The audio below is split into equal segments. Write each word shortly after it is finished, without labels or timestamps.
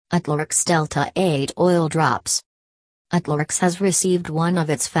ATLRx Delta 8 Oil Drops. ATLRx has received one of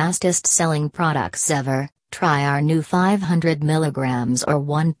its fastest-selling products ever. Try our new 500 mg or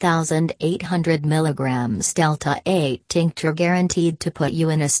 1,800 mg Delta 8 tincture, guaranteed to put you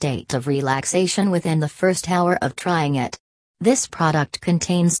in a state of relaxation within the first hour of trying it. This product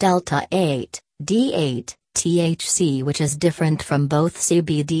contains Delta 8, D8, THC, which is different from both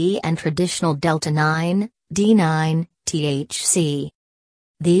CBD and traditional Delta 9, D9, THC.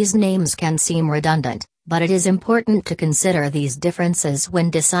 These names can seem redundant, but it is important to consider these differences when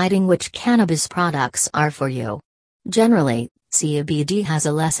deciding which cannabis products are for you. Generally, CBD has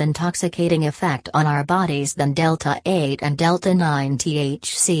a less intoxicating effect on our bodies than Delta 8 and Delta 9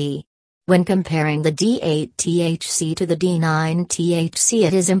 THC. When comparing the D8 THC to the D9 THC,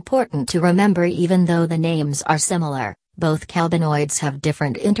 it is important to remember, even though the names are similar, both cannabinoids have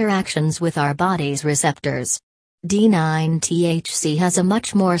different interactions with our body's receptors. D9 THC has a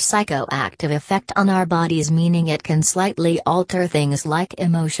much more psychoactive effect on our bodies, meaning it can slightly alter things like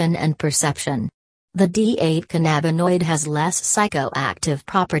emotion and perception. The D8 cannabinoid has less psychoactive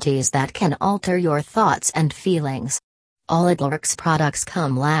properties that can alter your thoughts and feelings. All ATLRx products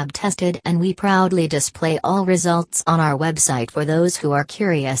come lab tested, and we proudly display all results on our website for those who are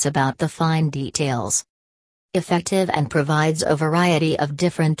curious about the fine details. Effective and provides a variety of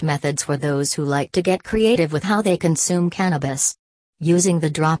different methods for those who like to get creative with how they consume cannabis. Using the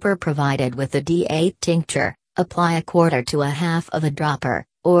dropper provided with the D8 tincture, apply a quarter to a half of a dropper,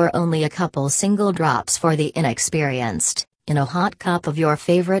 or only a couple single drops for the inexperienced, in a hot cup of your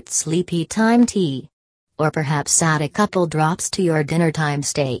favorite sleepy time tea. Or perhaps add a couple drops to your dinner time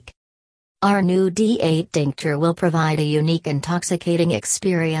steak. Our new D8 tincture will provide a unique intoxicating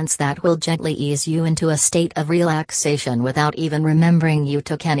experience that will gently ease you into a state of relaxation without even remembering you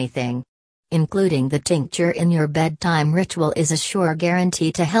took anything. Including the tincture in your bedtime ritual is a sure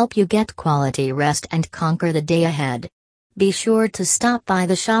guarantee to help you get quality rest and conquer the day ahead. Be sure to stop by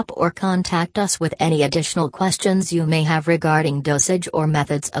the shop or contact us with any additional questions you may have regarding dosage or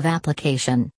methods of application.